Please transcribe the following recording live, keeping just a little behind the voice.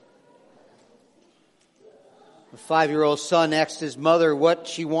A 5-year-old son asked his mother what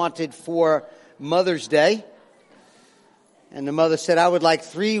she wanted for Mother's Day. And the mother said, I would like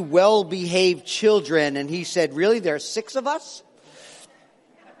 3 well-behaved children. And he said, really? There are 6 of us?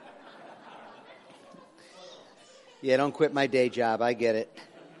 Yeah, don't quit my day job. I get it.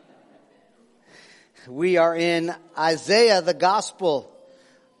 We are in Isaiah, the gospel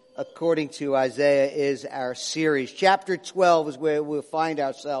according to Isaiah is our series. Chapter 12 is where we'll find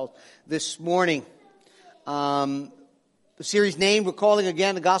ourselves this morning. The series name we're calling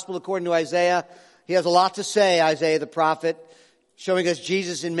again the gospel according to Isaiah. He has a lot to say, Isaiah the prophet, showing us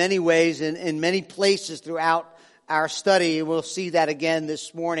Jesus in many ways and in many places throughout our study. And we'll see that again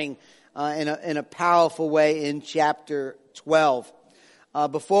this morning in a powerful way in chapter 12.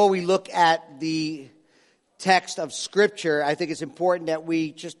 Before we look at the text of Scripture, I think it's important that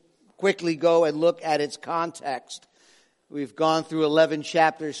we just quickly go and look at its context. We've gone through 11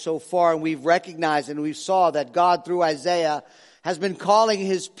 chapters so far, and we've recognized and we saw that God, through Isaiah, has been calling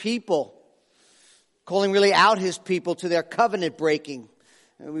His people, calling really out His people to their covenant breaking.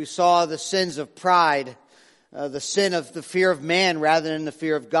 And we saw the sins of pride, the sin of the fear of man rather than the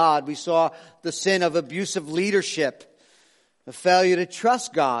fear of God. We saw the sin of abusive leadership, the failure to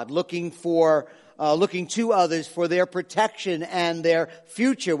trust God, looking to others for their protection and their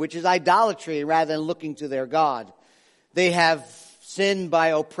future, which is idolatry rather than looking to their God. They have sinned by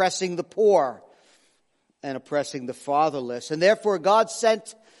oppressing the poor and oppressing the fatherless. And therefore God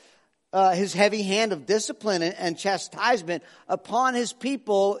sent His heavy hand of discipline and chastisement upon His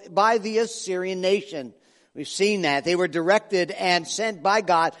people by the Assyrian nation. We've seen that. They were directed and sent by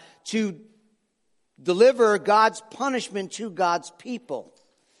God to deliver God's punishment to God's people.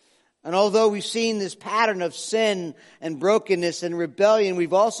 And although we've seen this pattern of sin and brokenness and rebellion,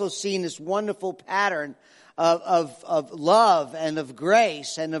 we've also seen this wonderful pattern of love and of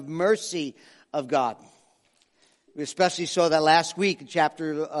grace and of mercy of God. We especially saw that last week in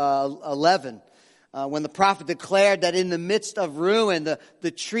chapter 11, when the prophet declared that in the midst of ruin,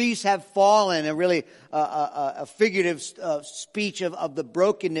 the trees have fallen, and really a figurative speech of the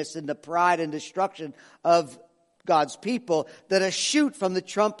brokenness and the pride and destruction of God's people, that a shoot from the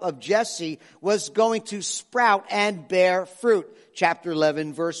trunk of Jesse was going to sprout and bear fruit. Chapter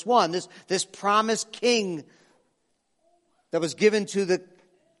 11, verse 1. This promised king that was given to the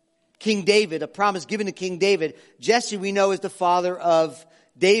King David, a promise given to King David. Jesse, we know, is the father of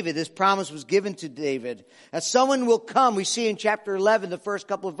David. This promise was given to David. As someone will come, we see in chapter 11, the first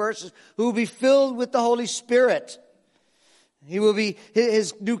couple of verses, who will be filled with the Holy Spirit. He will be,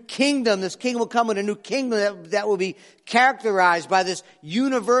 his new kingdom, this king will come with a new kingdom that will be characterized by this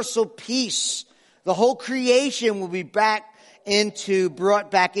universal peace. The whole creation will be brought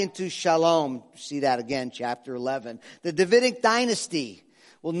back into shalom. See that again, chapter 11. The Davidic dynasty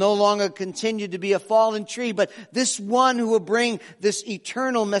will no longer continue to be a fallen tree, but this one who will bring this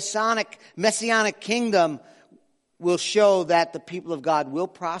eternal messianic kingdom will show that the people of God will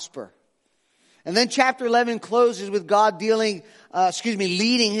prosper. And then chapter 11 closes with God leading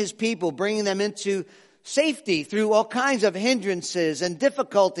His people, bringing them into safety through all kinds of hindrances and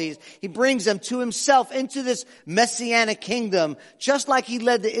difficulties. He brings them to Himself into this messianic kingdom, just like He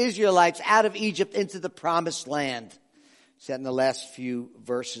led the Israelites out of Egypt into the promised land. Said in the last few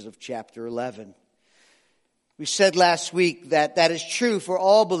verses of chapter 11. We said last week that is true for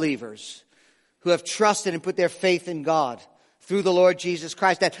all believers who have trusted and put their faith in God through the Lord Jesus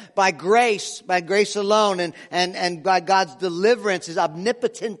Christ, that by grace alone and by God's deliverance, His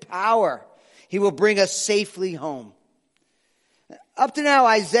omnipotent power, He will bring us safely home. Up to now,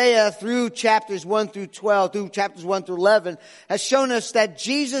 Isaiah, through chapters 1 through 12, through chapters 1 through 11, has shown us that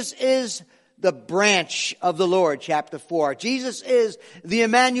Jesus is the branch of the Lord, chapter 4. Jesus is the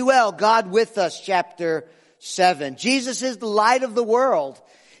Emmanuel, God with us, chapter 7. Jesus is the light of the world.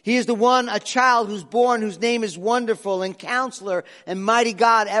 He is the one, a child who's born, whose name is Wonderful and Counselor and Mighty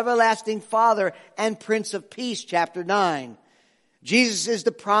God, Everlasting Father and Prince of Peace, chapter 9. Jesus is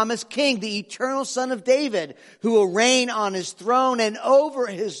the promised King, the eternal Son of David, who will reign on His throne and over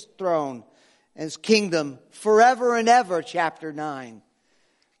His throne and His kingdom forever and ever, chapter 9.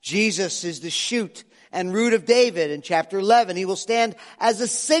 Jesus is the shoot and root of David in chapter 11. He will stand as a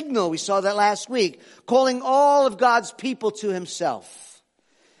signal, we saw that last week, calling all of God's people to Himself.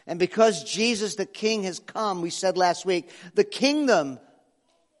 And because Jesus the King has come, we said last week, the kingdom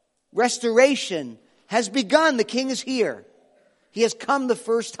restoration has begun. The King is here. He has come the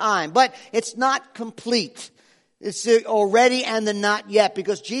first time, but it's not complete. It's the already and the not yet,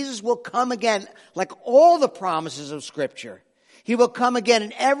 because Jesus will come again like all the promises of Scripture. He will come again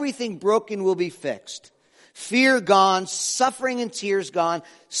and everything broken will be fixed. Fear gone, suffering and tears gone,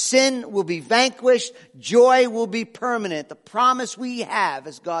 sin will be vanquished, joy will be permanent. The promise we have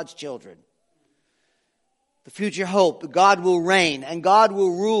as God's children. The future hope, God will reign and God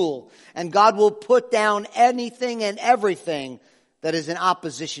will rule and God will put down anything and everything that is in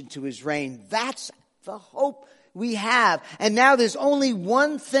opposition to his reign. That's the hope we have. And now there's only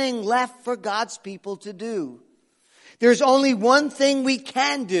one thing left for God's people to do. There's only one thing we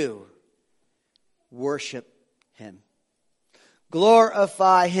can do. Worship him.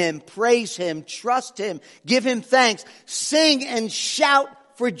 Glorify him, praise him, trust him, give him thanks, sing and shout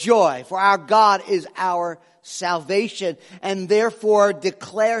for joy, for our God is our salvation, and therefore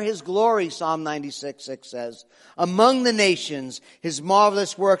declare his glory, Psalm 96:6 says, among the nations, his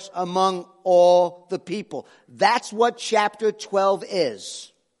marvelous works among all the people. That's what chapter 12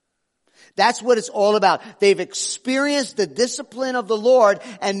 is. That's what it's all about. They've experienced the discipline of the Lord,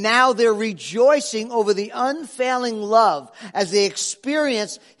 and now they're rejoicing over the unfailing love as they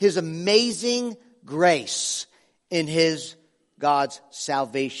experience his amazing grace in his God's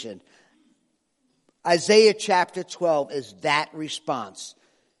salvation. Isaiah chapter 12 is that response.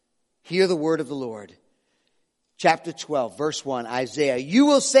 Hear the word of the Lord. Chapter 12, verse 1, Isaiah, you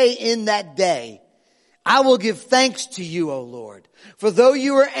will say in that day, I will give thanks to you, O Lord. For though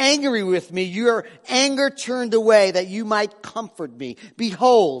you were angry with me, your anger turned away that you might comfort me.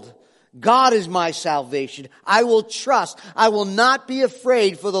 Behold, God is my salvation. I will trust. I will not be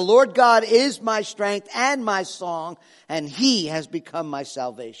afraid, for the Lord God is my strength and my song, and he has become my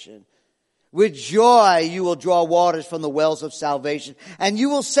salvation. With joy you will draw waters from the wells of salvation. And you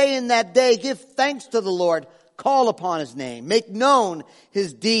will say in that day, give thanks to the Lord. Call upon his name. Make known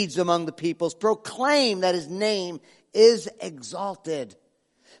his deeds among the peoples. Proclaim that his name is exalted.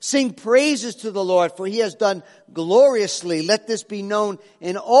 Sing praises to the Lord, for he has done gloriously. Let this be known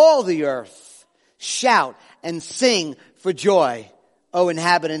in all the earth. Shout and sing for joy, O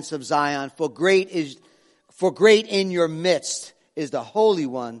inhabitants of Zion, for great in your midst is the Holy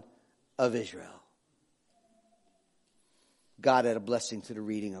One of Israel. God add a blessing to the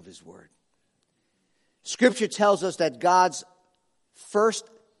reading of his word. Scripture tells us that God's first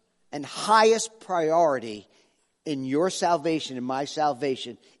and highest priority in your salvation, in my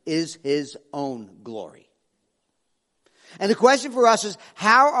salvation, is his own glory. And the question for us is,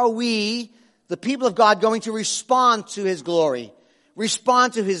 how are we, the people of God, going to respond to his glory?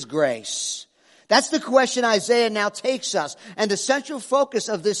 Respond to his grace? That's the question Isaiah now takes us. And the central focus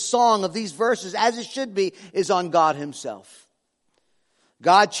of this song, of these verses, as it should be, is on God himself.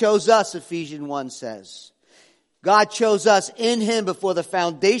 God chose us, Ephesians 1 says. God chose us in him before the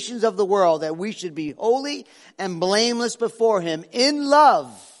foundations of the world, that we should be holy and blameless before him. In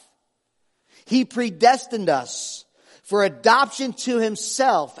love, he predestined us for adoption to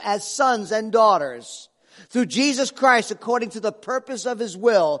himself as sons and daughters through Jesus Christ, according to the purpose of his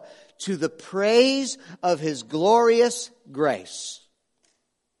will, to the praise of his glorious grace.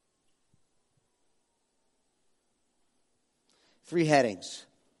 3 headings.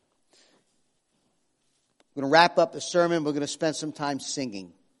 We're going to wrap up the sermon. We're going to spend some time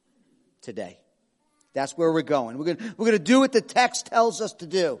singing today. That's where we're going. We're going to do what the text tells us to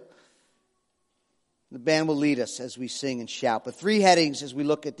do. The band will lead us as we sing and shout. But 3 headings as we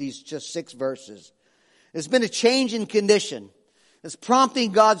look at these just 6 verses. There's been a change in condition. It's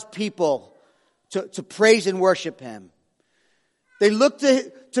prompting God's people to praise and worship him. They look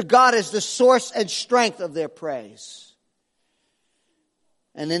to God as the source and strength of their praise.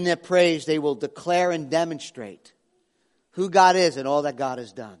 And in their praise, they will declare and demonstrate who God is and all that God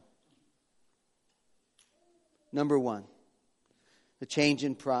has done. Number 1, the change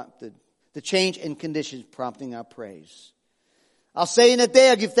in conditions prompting our praise. I'll say in that day,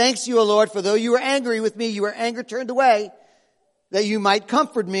 I'll give thanks to you, O Lord, for though you were angry with me, your anger turned away, that you might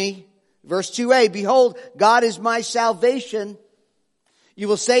comfort me. Verse 2a, behold, God is my salvation. You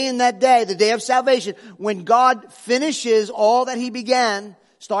will say in that day, the day of salvation, when God finishes all that he began,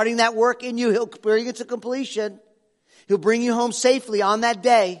 starting that work in you, he'll bring it to completion. He'll bring you home safely on that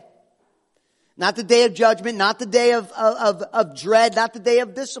day. Not the day of judgment, not the day of dread, not the day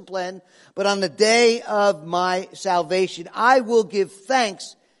of discipline, but on the day of my salvation, I will give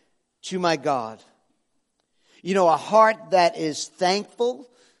thanks to my God. You know, a heart that is thankful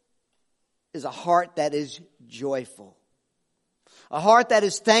is a heart that is joyful. A heart that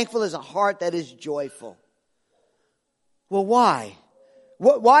is thankful is a heart that is joyful. Well, why?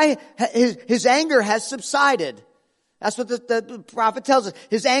 Why? His anger has subsided. That's what the prophet tells us.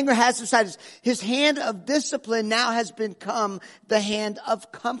 His anger has subsided. His hand of discipline now has become the hand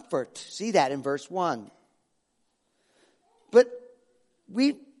of comfort. See that in verse 1. But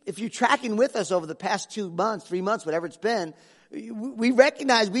we if you're tracking with us over the past 2 months, 3 months, whatever it's been, we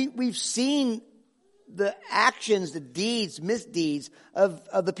recognize we've seen the actions, the deeds, misdeeds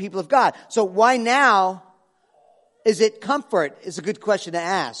of the people of God. So why now is it comfort? Is a good question to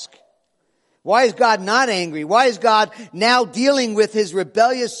ask. Why is God not angry? Why is God now dealing with his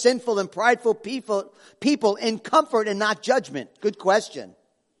rebellious, sinful, and prideful people in comfort and not judgment? Good question.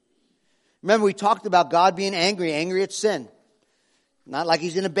 Remember, we talked about God being angry at sin. Not like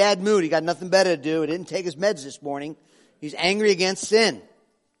he's in a bad mood. He got nothing better to do. He didn't take his meds this morning. He's angry against sin.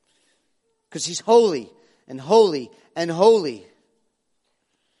 Because he's holy and holy and holy.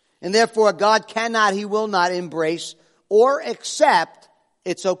 And therefore, God cannot, he will not embrace or accept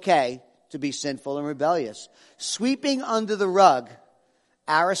it's okay to be sinful and rebellious. Sweeping under the rug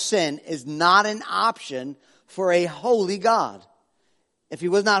our sin is not an option for a holy God. If he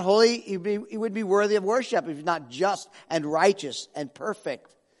was not holy, he would be worthy of worship if he's not just and righteous and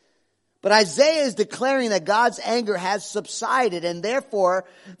perfect. But Isaiah is declaring that God's anger has subsided, and therefore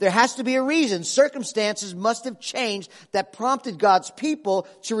there has to be a reason. Circumstances must have changed that prompted God's people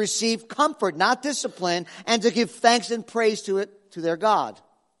to receive comfort, not discipline, and to give thanks and praise to their God.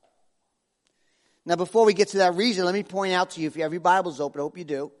 Now, before we get to that reason, let me point out to you, if you have your Bibles open, I hope you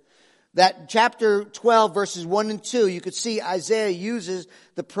do, that chapter 12, verses 1 and 2, you could see Isaiah uses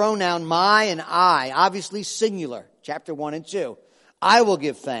the pronoun my and I, obviously singular, chapter 1 and 2. I will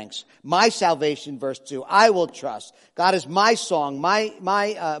give thanks. My salvation, verse 2. I will trust. God is my song,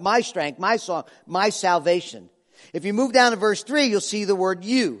 my strength, my song, my salvation. If you move down to verse 3, you'll see the word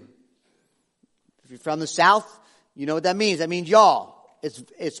you. If you're from the South, you know what that means. That means y'all.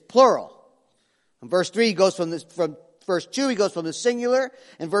 It's plural. In verse 3, he goes from verse 2, he goes from the singular.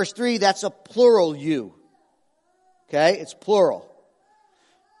 And verse 3, that's a plural you. Okay? It's plural.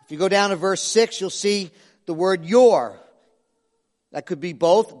 If you go down to verse 6, you'll see the word your. That could be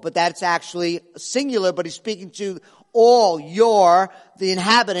both, but that's actually singular, but he's speaking to all the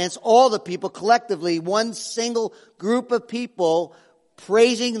inhabitants, all the people collectively, one single group of people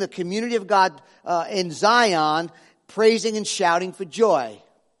praising the community of God in Zion, praising and shouting for joy.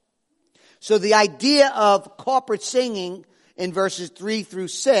 So the idea of corporate singing in verses 3 through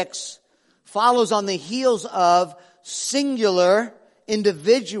 6 follows on the heels of singular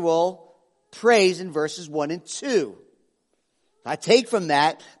individual praise in verses 1 and 2. I take from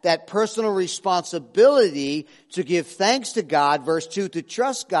that personal responsibility to give thanks to God, verse 2, to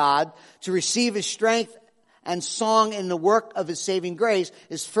trust God, to receive his strength and song in the work of his saving grace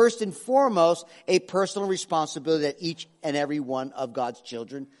is first and foremost a personal responsibility that each and every one of God's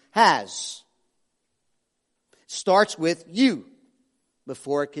children has. It starts with you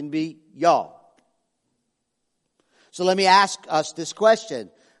before it can be y'all. So let me ask us this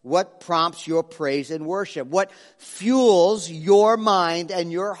question. What prompts your praise and worship? What fuels your mind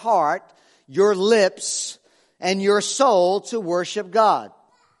and your heart, your lips and your soul to worship God?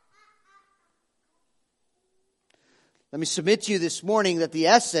 Let me submit to you this morning that the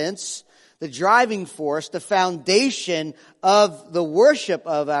essence, the driving force, the foundation of the worship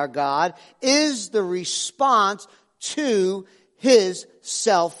of our God is the response to his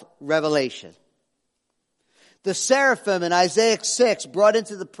self-revelation. The seraphim in Isaiah 6 brought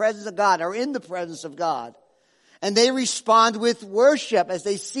into the presence of God, are in the presence of God. And they respond with worship as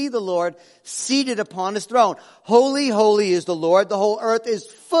they see the Lord seated upon his throne. Holy, holy is the Lord. The whole earth is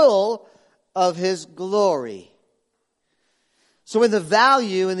full of his glory. So in the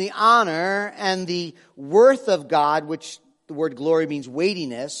value and the honor and the worth of God, which the word glory means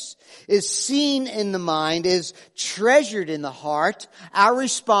weightiness, is seen in the mind, is treasured in the heart. Our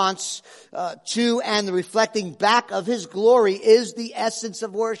response to and the reflecting back of his glory is the essence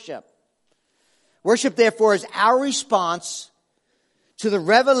of worship. Worship, therefore, is our response to the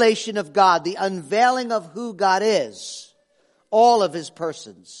revelation of God, the unveiling of who God is, all of his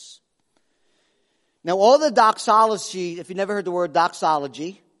persons. Now, all the doxology, if you've never heard the word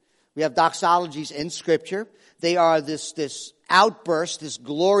doxology, we have doxologies in Scripture. They are this outburst, this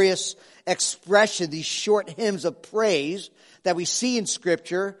glorious expression, these short hymns of praise that we see in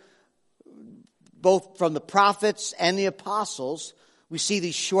Scripture, both from the prophets and the apostles. We see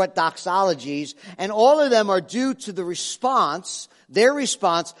these short doxologies, and all of them are due to the response, their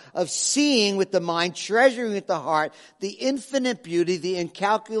response of seeing with the mind, treasuring with the heart, the infinite beauty, the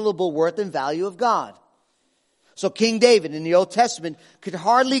incalculable worth and value of God. So King David in the Old Testament could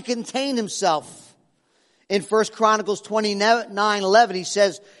hardly contain himself. In 1 Chronicles 29:11, he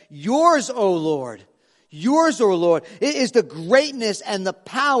says, yours, O Lord, it is the greatness and the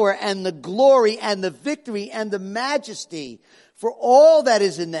power and the glory and the victory and the majesty. For all that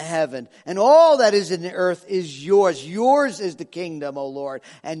is in the heaven and all that is in the earth is yours. Yours is the kingdom, O Lord,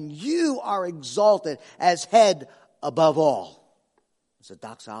 and you are exalted as head above all. It's a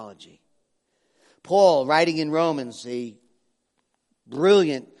doxology. Paul, writing in Romans, a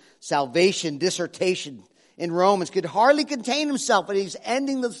brilliant salvation dissertation in Romans, could hardly contain himself, but he's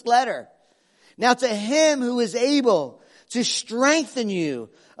ending this letter. Now to him who is able to strengthen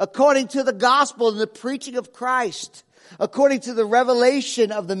you according to the gospel and the preaching of Christ, according to the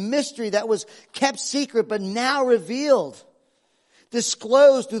revelation of the mystery that was kept secret but now revealed,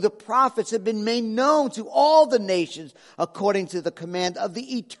 disclosed through the prophets, have been made known to all the nations according to the command of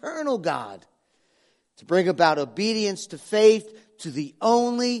the eternal God, to bring about obedience to faith, to the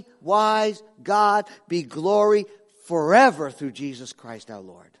only wise God be glory forever through Jesus Christ our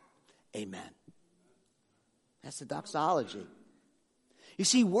Lord. Amen. That's the doxology. You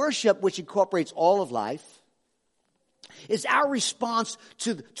see, worship, which incorporates all of life, is our response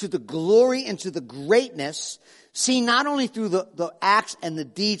to the glory and to the greatness seen not only through the acts and the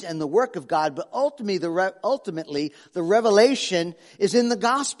deeds and the work of God, but ultimately the revelation is in the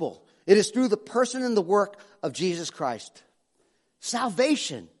gospel. It is through the person and the work of Jesus Christ.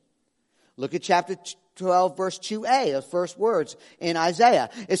 Salvation. Look at chapter 12, verse 2a, the first words in Isaiah.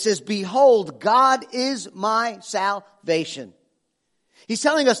 It says, "Behold, God is my salvation." He's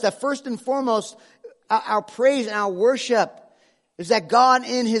telling us that first and foremost, our praise and our worship is that God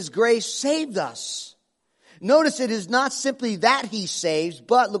in His grace saved us. Notice it is not simply that He saves,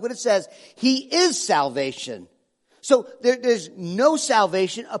 but look what it says, He is salvation. So there's no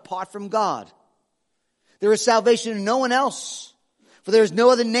salvation apart from God. There is salvation in no one else. For there is no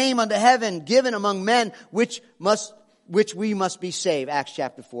other name under heaven given among men which we must be saved. Acts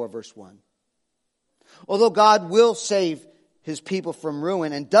chapter 4, verse 1. Although God will save His people from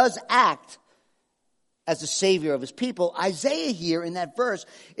ruin and does act as the Savior of His people, Isaiah here in that verse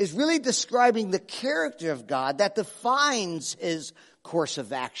is really describing the character of God that defines His course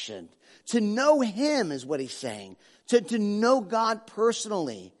of action. To know Him is what he's saying. To know God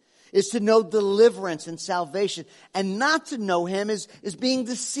personally is to know deliverance and salvation. And not to know Him is being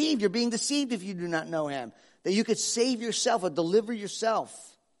deceived. You're being deceived if you do not know Him. That you could save yourself or deliver yourself.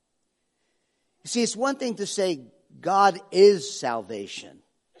 You see, it's one thing to say God is salvation.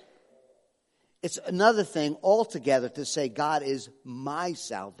 It's another thing altogether to say God is my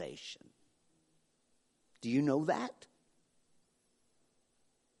salvation. Do you know that?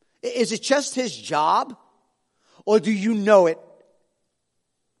 Is it just His job? Or do you know it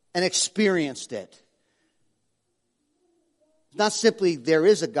and experienced it? It's not simply there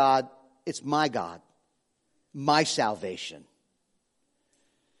is a God, it's my God, my salvation.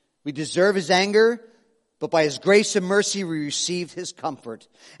 We deserve His anger, but by His grace and mercy we received His comfort.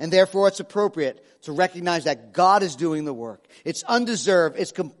 And therefore it's appropriate to recognize that God is doing the work. It's undeserved.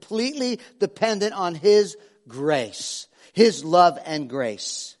 It's completely dependent on His grace, His love and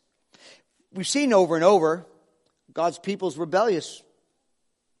grace. We've seen over and over God's people's rebellious.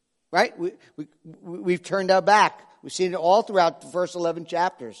 Right? We've turned our back. We've seen it all throughout the first 11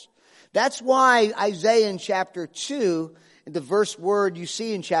 chapters. That's why Isaiah in chapter 2, the verse word you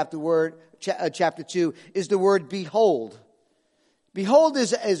see in chapter 2 is the word behold. Behold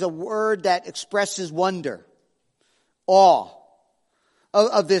is a word that expresses wonder, awe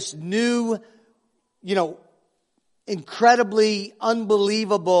of this new, incredibly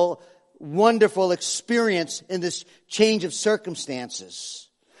unbelievable, wonderful experience in this change of circumstances.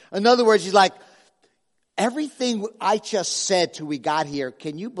 In other words, he's like, everything I just said till we got here,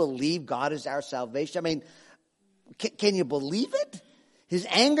 can you believe God is our salvation? I mean, can you believe it? His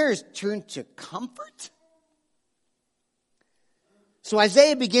anger is turned to comfort. So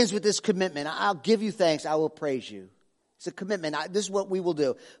Isaiah begins with this commitment. I'll give you thanks. I will praise you. It's a commitment. This is what we will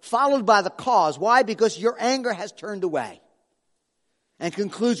do. Followed by the cause. Why? Because your anger has turned away. And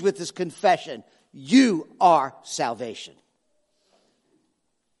concludes with this confession. You are salvation.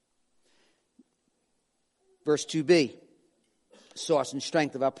 Verse 2b. Source and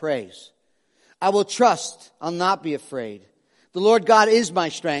strength of our praise. I will trust. I'll not be afraid. The Lord God is my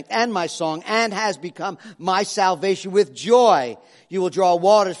strength and my song and has become my salvation. With joy, you will draw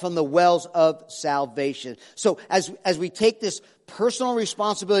waters from the wells of salvation. So as we take this personal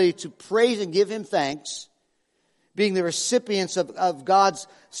responsibility to praise and give Him thanks, being the recipients of God's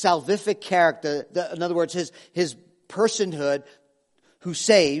salvific character, in other words, His personhood who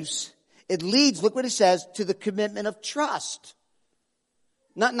saves, it leads, look what it says, to the commitment of trust.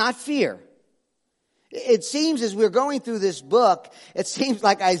 Not fear. It seems as we're going through this book, it seems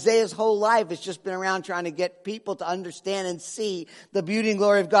like Isaiah's whole life has just been around trying to get people to understand and see the beauty and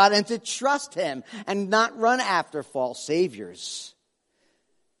glory of God and to trust Him and not run after false saviors.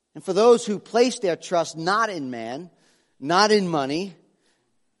 And for those who place their trust not in man, not in money,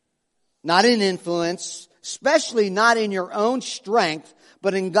 not in influence, especially not in your own strength,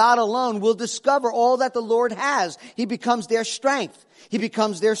 but in God alone, will discover all that the Lord has. He becomes their strength. He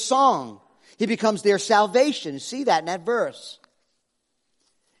becomes their song. He becomes their salvation. You see that in that verse.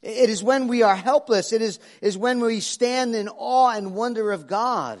 It is when we are helpless, it is when we stand in awe and wonder of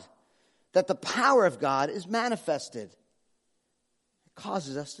God that the power of God is manifested. It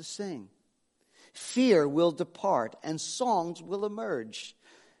causes us to sing. Fear will depart and songs will emerge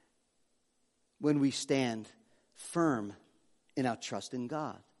when we stand firm in our trust in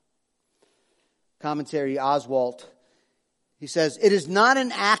God. Commentary Oswalt, he says, it is not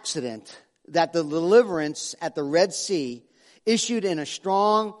an accident that the deliverance at the Red Sea issued in a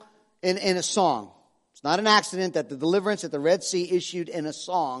song. It's not an accident that the deliverance at the Red Sea issued in a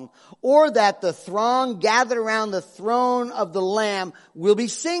song, or that the throng gathered around the throne of the Lamb will be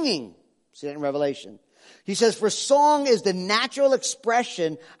singing. See that in Revelation. He says, for song is the natural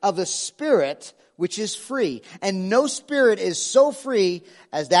expression of the Spirit which is free. And no spirit is so free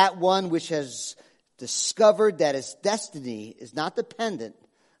as that one which has discovered that its destiny is not dependent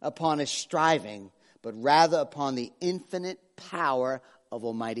upon his striving, but rather upon the infinite power of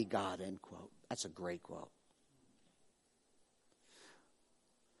Almighty God, end quote. That's a great quote.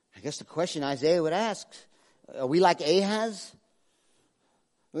 I guess the question Isaiah would ask, are we like Ahaz?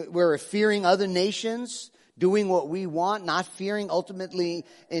 We're fearing other nations, doing what we want, not fearing ultimately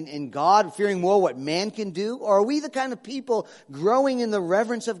in God, fearing more what man can do? Or are we the kind of people growing in the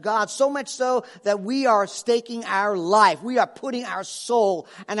reverence of God, so much so that we are staking our life, we are putting our soul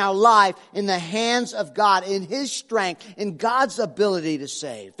and our life in the hands of God, in His strength, in God's ability to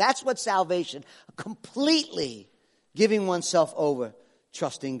save? That's what salvation, completely giving oneself over,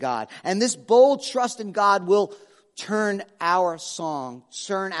 trusting God. And this bold trust in God will turn our song,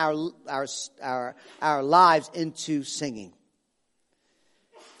 turn our lives into singing.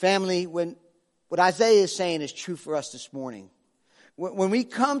 Family, what Isaiah is saying is true for us this morning. When we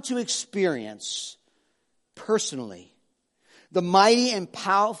come to experience personally the mighty and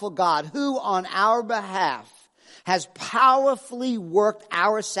powerful God who on our behalf has powerfully worked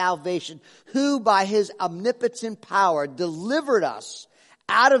our salvation, who by His omnipotent power delivered us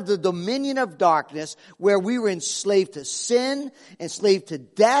out of the dominion of darkness, where we were enslaved to sin, enslaved to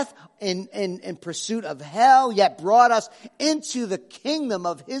death, in pursuit of hell, yet brought us into the kingdom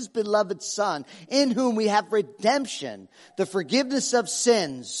of His beloved Son, in whom we have redemption, the forgiveness of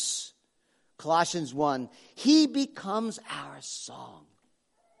sins. Colossians 1, He becomes our song.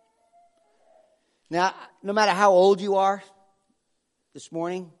 Now, no matter how old you are this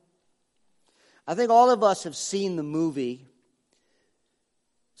morning, I think all of us have seen the movie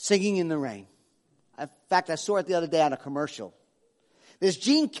Singing in the Rain. In fact, I saw it the other day on a commercial. There's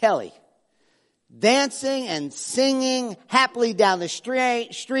Gene Kelly dancing and singing happily down the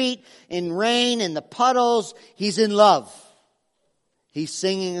street in rain, in the puddles. He's in love. He's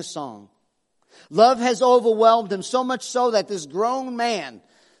singing a song. Love has overwhelmed him, so much so that this grown man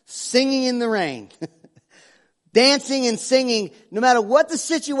singing in the rain, dancing and singing, no matter what the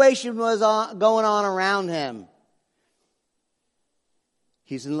situation was going on around him,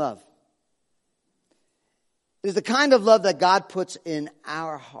 he's in love. It is the kind of love that God puts in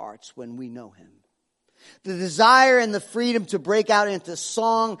our hearts when we know Him. The desire and the freedom to break out into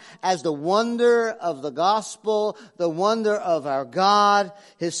song as the wonder of the gospel, the wonder of our God,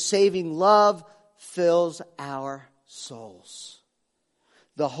 His saving love fills our souls.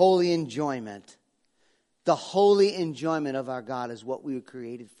 The holy enjoyment of our God is what we were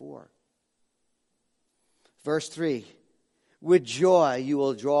created for. Verse 3. With joy you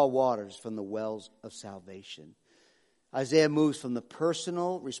will draw waters from the wells of salvation. Isaiah moves from the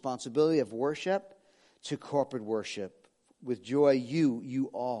personal responsibility of worship to corporate worship. With joy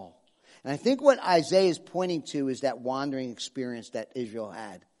you all. And I think what Isaiah is pointing to is that wandering experience that Israel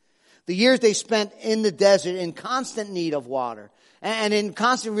had. The years they spent in the desert in constant need of water and in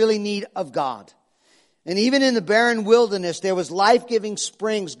constant really need of God. And even in the barren wilderness, there was life-giving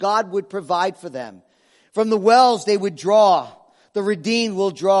springs God would provide for them. From the wells they would draw. The redeemed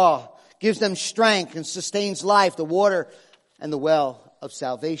will draw. Gives them strength and sustains life. The water and the well of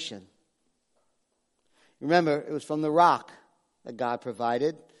salvation. Remember, it was from the rock that God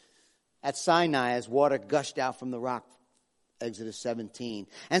provided. At Sinai, as water gushed out from the rock. Exodus 17.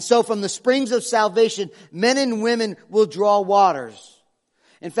 And so from the springs of salvation, men and women will draw waters.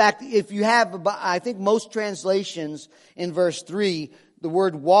 In fact, if you have, I think most translations in verse 3, the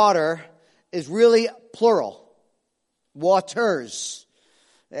word water is really plural. Waters.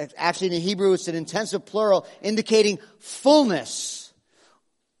 Actually, in the Hebrew, it's an intensive plural indicating fullness,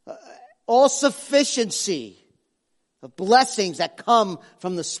 all sufficiency of blessings that come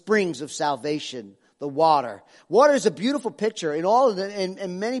from the springs of salvation, the water. Water is a beautiful picture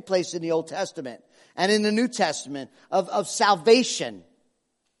in many places in the Old Testament and in the New Testament of salvation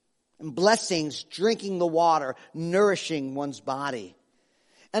and blessings, drinking the water, nourishing one's body.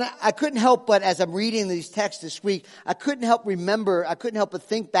 And I couldn't help but, as I'm reading these texts this week, I couldn't help but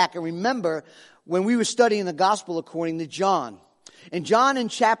think back and remember when we were studying the gospel according to John. In John in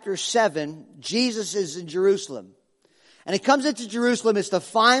chapter 7, Jesus is in Jerusalem. And he comes into Jerusalem. It's the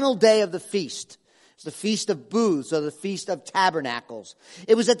final day of the feast. It's the Feast of Booths, or the Feast of Tabernacles.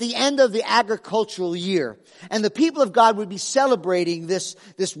 It was at the end of the agricultural year. And the people of God would be celebrating this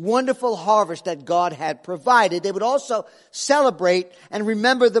wonderful harvest that God had provided. They would also celebrate and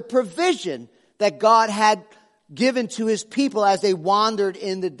remember the provision that God had given to his people as they wandered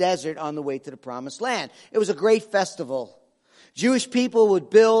in the desert on the way to the Promised Land. It was a great festival. Jewish people would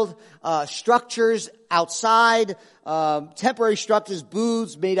build structures outside, temporary structures,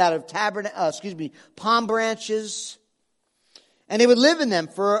 booths made out of palm branches. And they would live in them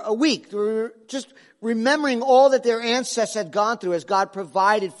for a week, just remembering all that their ancestors had gone through as God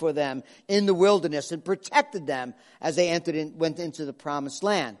provided for them in the wilderness and protected them as they went into the Promised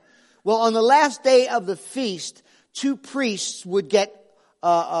Land. Well, on the last day of the feast, two priests would get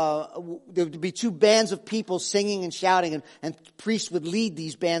there would be two bands of people singing and shouting, and priests would lead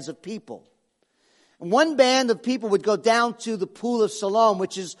these bands of people. And one band of people would go down to the pool of Siloam,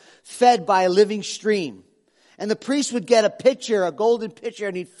 which is fed by a living stream. And the priest would get a golden pitcher,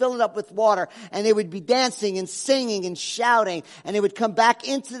 and he'd fill it up with water, and they would be dancing and singing and shouting, and they would come back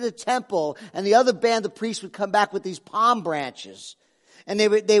into the temple, and the other band of priests would come back with these palm branches. And they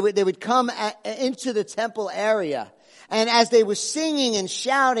would come into the temple area. And as they were singing and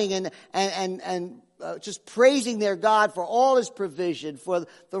shouting and just praising their God for all his provision, for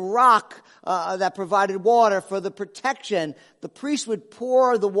the rock that provided water, for the protection, the priest would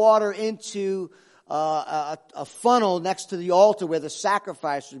pour the water into a funnel next to the altar where the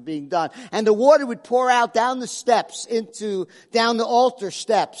sacrifice was being done. And the water would pour out down the steps down the altar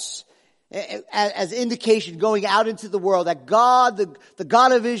steps, as indication going out into the world that God, the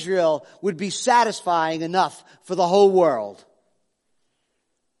God of Israel, would be satisfying enough for the whole world.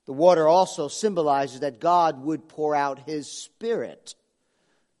 The water also symbolizes that God would pour out his Spirit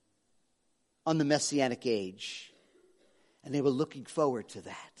on the Messianic age. And they were looking forward to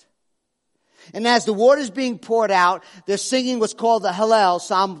that. And as the water is being poured out, they're singing what's called the Hallel,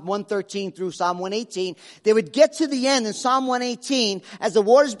 Psalm 113 through Psalm 118. They would get to the end in Psalm 118, as the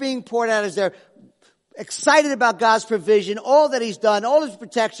water is being poured out, as they're excited about God's provision, all that he's done, all his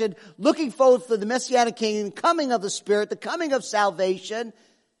protection, looking forward for the Messianic kingdom, coming of the Spirit, the coming of salvation.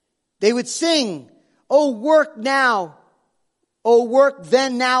 They would sing, "Oh, work now. Oh, work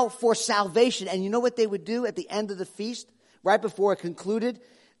then now for salvation." And you know what they would do at the end of the feast, right before it concluded?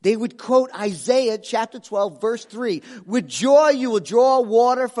 They would quote Isaiah chapter 12, verse 3. "With joy you will draw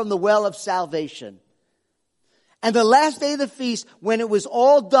water from the well of salvation." And the last day of the feast, when it was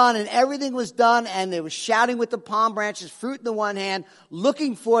all done and everything was done, and they were shouting with the palm branches, fruit in the one hand,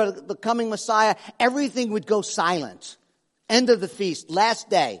 looking for the coming Messiah, everything would go silent. End of the feast, last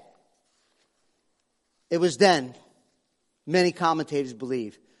day. It was then, many commentators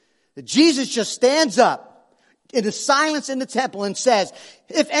believe, that Jesus just stands up in the silence in the temple and says,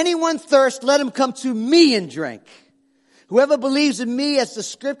 "If anyone thirsts, let him come to me and drink. Whoever believes in me, as the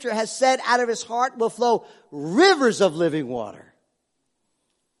scripture has said, out of his heart will flow rivers of living water."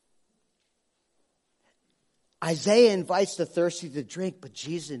 Isaiah invites the thirsty to drink, but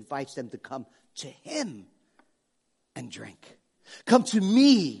Jesus invites them to come to him and drink. "Come to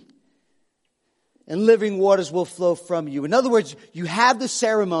me, and living waters will flow from you." In other words, you have the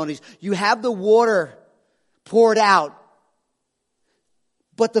ceremonies, you have the water poured out,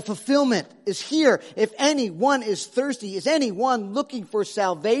 but the fulfillment is here. "If anyone is thirsty, is anyone looking for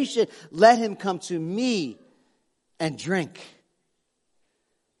salvation, let him come to me and drink."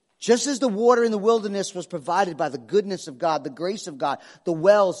 Just as the water in the wilderness was provided by the goodness of God, the grace of God, the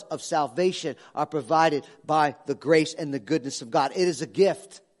wells of salvation are provided by the grace and the goodness of God. It is a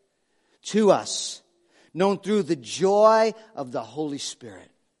gift to us, known through the joy of the Holy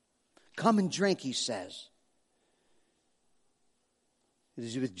Spirit. "Come and drink," he says. It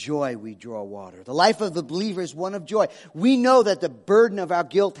is with joy we draw water. The life of the believer is one of joy. We know that the burden of our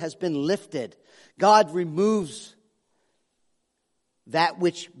guilt has been lifted. God removes that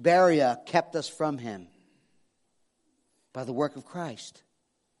which barrier kept us from him by the work of Christ.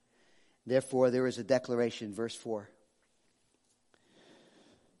 Therefore, there is a declaration, verse 4.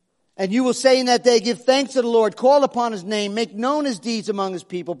 And you will say in that day, give thanks to the Lord, call upon his name, make known his deeds among his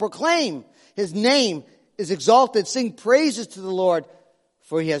people, proclaim his name is exalted, sing praises to the Lord,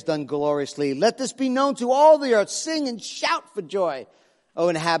 for he has done gloriously. Let this be known to all the earth, sing and shout for joy, O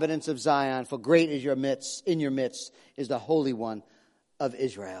inhabitants of Zion, for great is in your midst is the Holy One of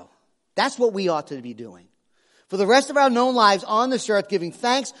Israel. That's what we ought to be doing. For the rest of our known lives on this earth, giving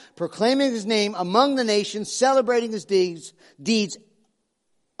thanks, proclaiming his name among the nations, celebrating his deeds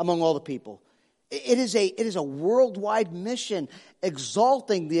among all the people. It is a worldwide mission,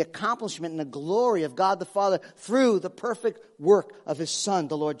 exalting the accomplishment and the glory of God the Father through the perfect work of his Son,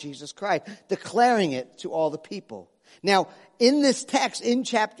 the Lord Jesus Christ, declaring it to all the people. Now, in this text, in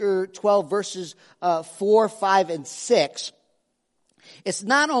chapter 12, verses 4, 5, and 6, it's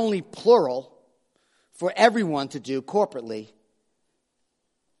not only plural for everyone to do corporately,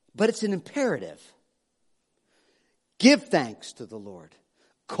 but it's an imperative. Give thanks to the Lord.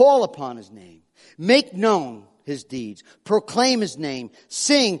 Call upon his name. Make known his deeds. Proclaim his name.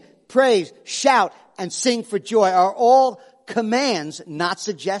 Sing, praise, shout, and sing for joy are all commands, not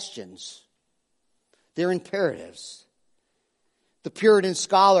suggestions. They're imperatives. The Puritan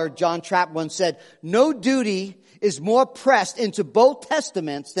scholar John Trapp once said, no duty is more pressed into both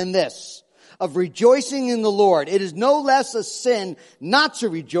testaments than this, of rejoicing in the Lord. It is no less a sin not to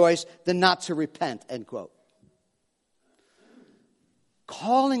rejoice than not to repent, end quote.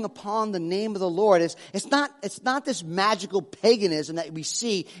 Calling upon the name of the Lord it's not this magical paganism that we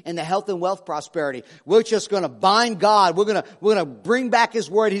see in the health and wealth prosperity. We're just going to bind God. We're going to bring back his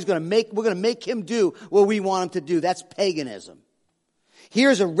word. We're going to make him do what we want him to do. That's paganism.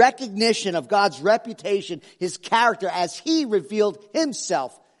 Here's a recognition of God's reputation, his character as he revealed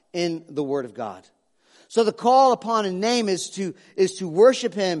himself in the word of God. So the call upon a name is to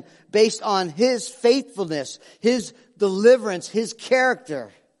worship him based on his faithfulness, his deliverance, his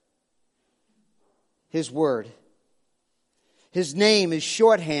character, his word. His name is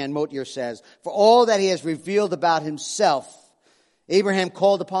shorthand, Motyer says, for all that he has revealed about himself. Abraham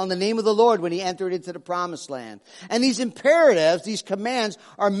called upon the name of the Lord when he entered into the promised land. And these imperatives, these commands,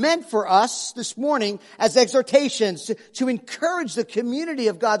 are meant for us this morning as exhortations to encourage the community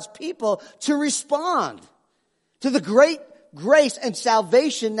of God's people to respond to the great grace and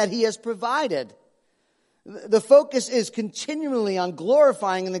salvation that he has provided. The focus is continually on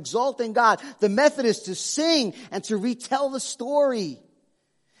glorifying and exalting God. The method is to sing and to retell the story.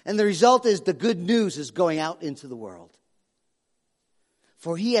 And the result is the good news is going out into the world.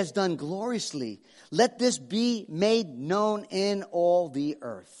 For he has done gloriously. Let this be made known in all the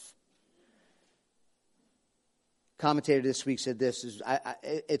earth. Commentator this week said this.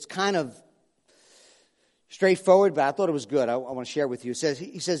 It's kind of straightforward, but I thought it was good. I want to share it with you.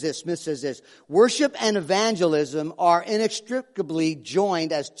 He says this, Smith says this, worship and evangelism are inextricably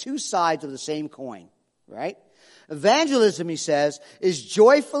joined as two sides of the same coin, right? Evangelism, he says, is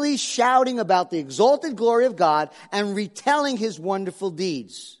joyfully shouting about the exalted glory of God and retelling his wonderful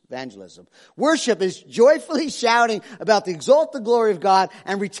deeds. Evangelism. Worship is joyfully shouting about the exalted glory of God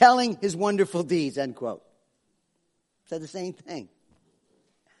and retelling his wonderful deeds, end quote. Said the same thing.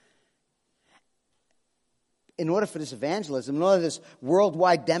 In order for this evangelism, in order for this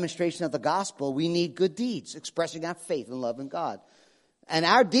worldwide demonstration of the gospel, we need good deeds, expressing our faith and love in God. And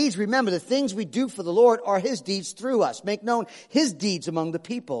our deeds, remember, the things we do for the Lord are his deeds through us. Make known his deeds among the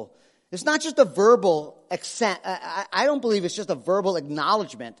people. It's not just a verbal accent. I don't believe it's just a verbal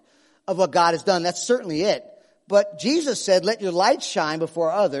acknowledgement of what God has done. That's certainly it. But Jesus said, let your light shine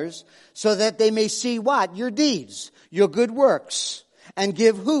before others so that they may see what? Your deeds, your good works. And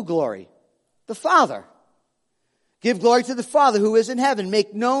give who glory? The Father. Give glory to the Father who is in heaven.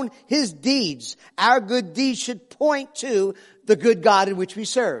 Make known his deeds. Our good deeds should point to the good God in which we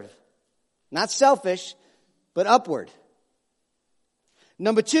serve. Not selfish, but upward.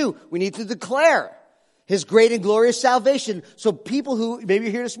 Number two, we need to declare his great and glorious salvation. So people who, maybe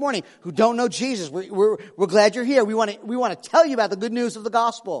you're here this morning, who don't know Jesus, we're glad you're here. We want to tell you about the good news of the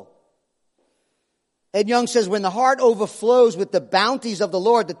gospel. Ed Young says, when the heart overflows with the bounties of the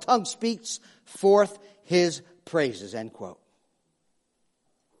Lord, the tongue speaks forth his praises, end quote.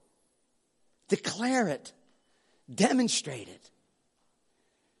 Declare it. Demonstrate it.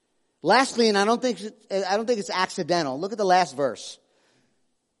 Lastly, and I don't think it's accidental. Look at the last verse.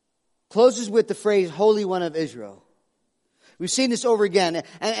 Closes with the phrase, Holy One of Israel. We've seen this over again.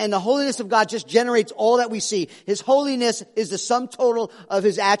 And the holiness of God just generates all that we see. His holiness is the sum total of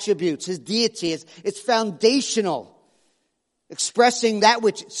his attributes, his deity. It's foundational. expressing that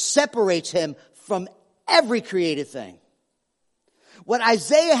which separates him from every created thing. What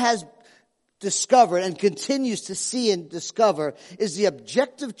Isaiah has discovered and continues to see and discover is the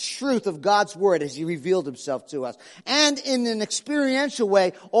objective truth of God's word as he revealed himself to us. And in an experiential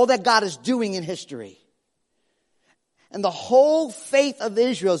way, all that God is doing in history. And the whole faith of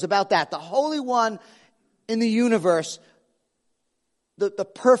Israel is about that. The Holy One in the universe, the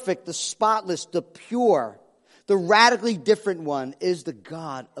perfect, the spotless, the pure, the radically different one is the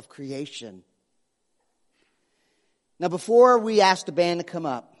God of creation. Now, before we ask the band to come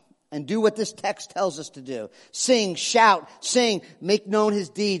up and do what this text tells us to do, sing, shout, sing, make known his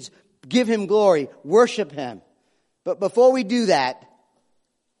deeds, give him glory, worship him. But before we do that,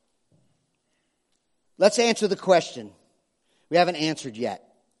 let's answer the question we haven't answered yet.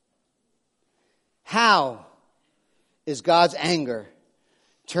 How is God's anger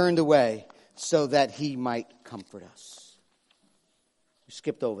turned away so that he might comfort us? We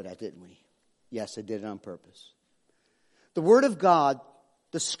skipped over that, didn't we? Yes, I did it on purpose. The Word of God,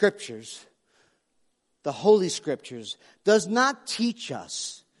 the Scriptures, the Holy Scriptures, does not teach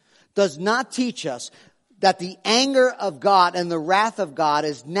us that the anger of God and the wrath of God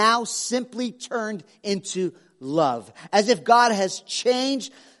is now simply turned into love. As if God has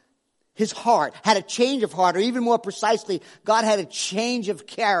changed his heart, had a change of heart, or even more precisely, God had a change of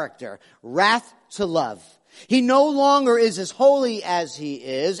character, wrath to love. He no longer is as holy as he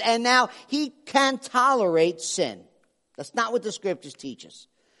is, and now he can tolerate sin. That's not what the Scriptures teach us.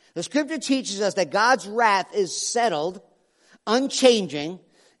 The Scripture teaches us that God's wrath is settled, unchanging,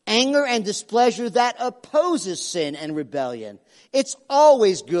 anger and displeasure that opposes sin and rebellion. It's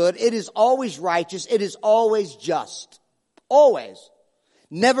always good. It is always righteous. It is always just. Always.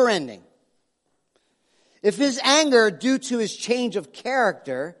 Never ending. If his anger due to his change of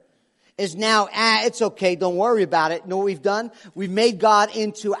character is now, it's okay, don't worry about it. You know what we've done? We've made God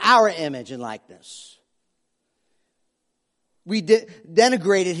into our image and likeness. We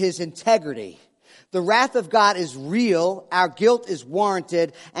denigrated his integrity. The wrath of God is real. Our guilt is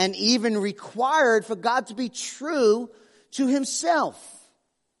warranted and even required for God to be true to himself.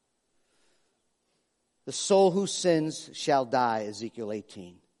 The soul who sins shall die, Ezekiel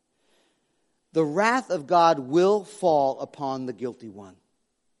 18. The wrath of God will fall upon the guilty one.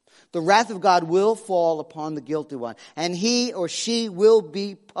 The wrath of God will fall upon the guilty one, and he or she will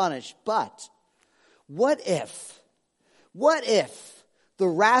be punished. But what if the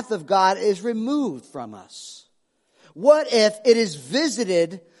wrath of God is removed from us? What if it is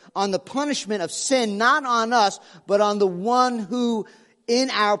visited on the punishment of sin, not on us, but on the one who in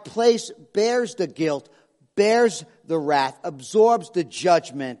our place bears the guilt, bears the wrath, absorbs the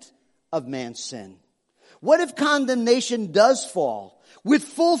judgment of man's sin? What if condemnation does fall with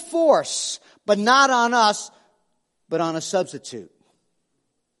full force, but not on us, but on a substitute?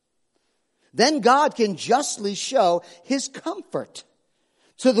 Then God can justly show his comfort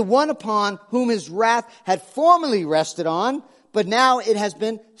to the one upon whom his wrath had formerly rested on, but now it has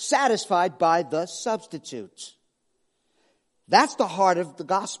been satisfied by the substitute. That's the heart of the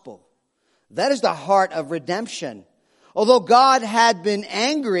gospel. That is the heart of redemption. Although God had been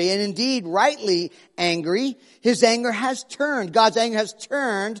angry, and indeed rightly angry, his anger has turned. God's anger has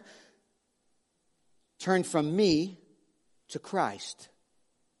turned from me to Christ.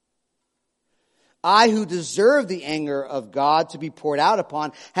 I, who deserve the anger of God to be poured out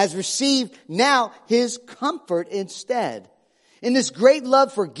upon, has received now his comfort instead. In this great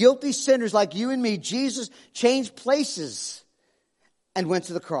love for guilty sinners like you and me, Jesus changed places and went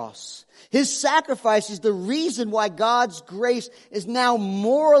to the cross. His sacrifice is the reason why God's grace is now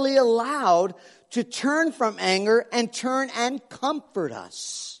morally allowed to turn from anger and turn and comfort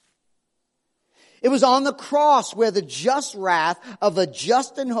us. It was on the cross where the just wrath of a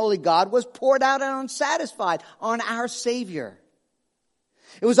just and holy God was poured out and unsatisfied on our Savior.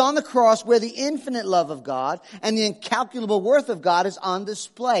 It was on the cross where the infinite love of God and the incalculable worth of God is on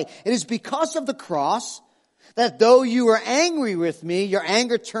display. It is because of the cross that though you were angry with me, your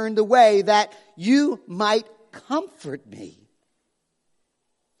anger turned away that you might comfort me.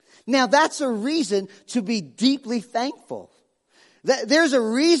 Now that's a reason to be deeply thankful. There's a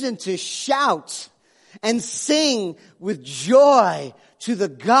reason to shout and sing with joy to the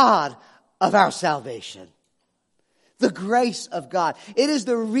God of our salvation. The grace of God. It is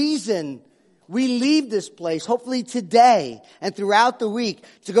the reason we leave this place, hopefully today and throughout the week,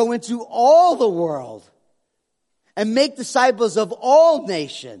 to go into all the world and make disciples of all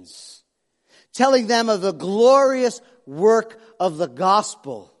nations, telling them of the glorious work of the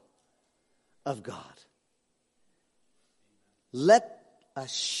gospel of God. Let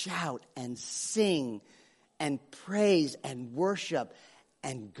us shout and sing and praise and worship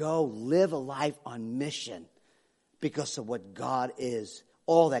and go live a life on mission because of what God is,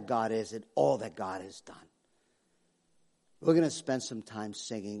 all that God is, and all that God has done. We're going to spend some time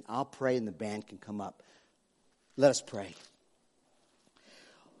singing. I'll pray and the band can come up. Let us pray.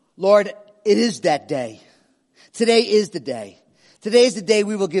 Lord, it is that day. Today is the day. Today is the day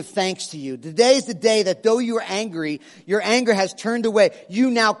we will give thanks to you. Today is the day that though you are angry, your anger has turned away.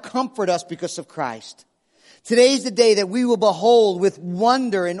 You now comfort us because of Christ. Today is the day that we will behold with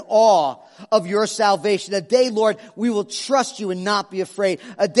wonder and awe of your salvation. A day, Lord, we will trust you and not be afraid.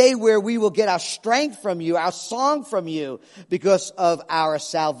 A day where we will get our strength from you, our song from you because of our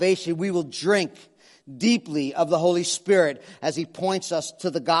salvation. We will drink deeply of the Holy Spirit as he points us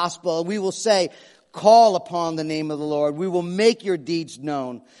to the gospel. And we will say, call upon the name of the Lord. We will make your deeds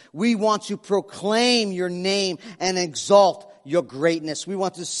known. We want to proclaim your name and exalt your greatness. We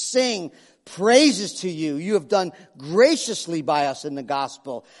want to sing praises to you. You have done graciously by us in the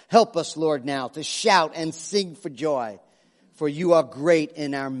gospel. Help us, Lord, now to shout and sing for joy, for you are great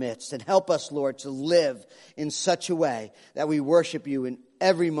in our midst. And help us, Lord, to live in such a way that we worship you in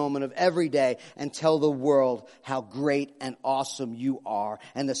every moment of every day and tell the world how great and awesome you are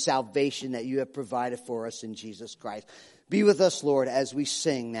and the salvation that you have provided for us in Jesus Christ. Be with us, Lord, as we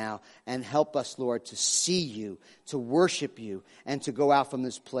sing now, and help us, Lord, to see you, to worship you, and to go out from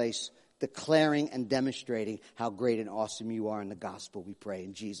this place declaring and demonstrating how great and awesome you are in the gospel, we pray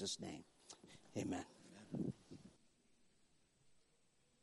in Jesus' name. Amen.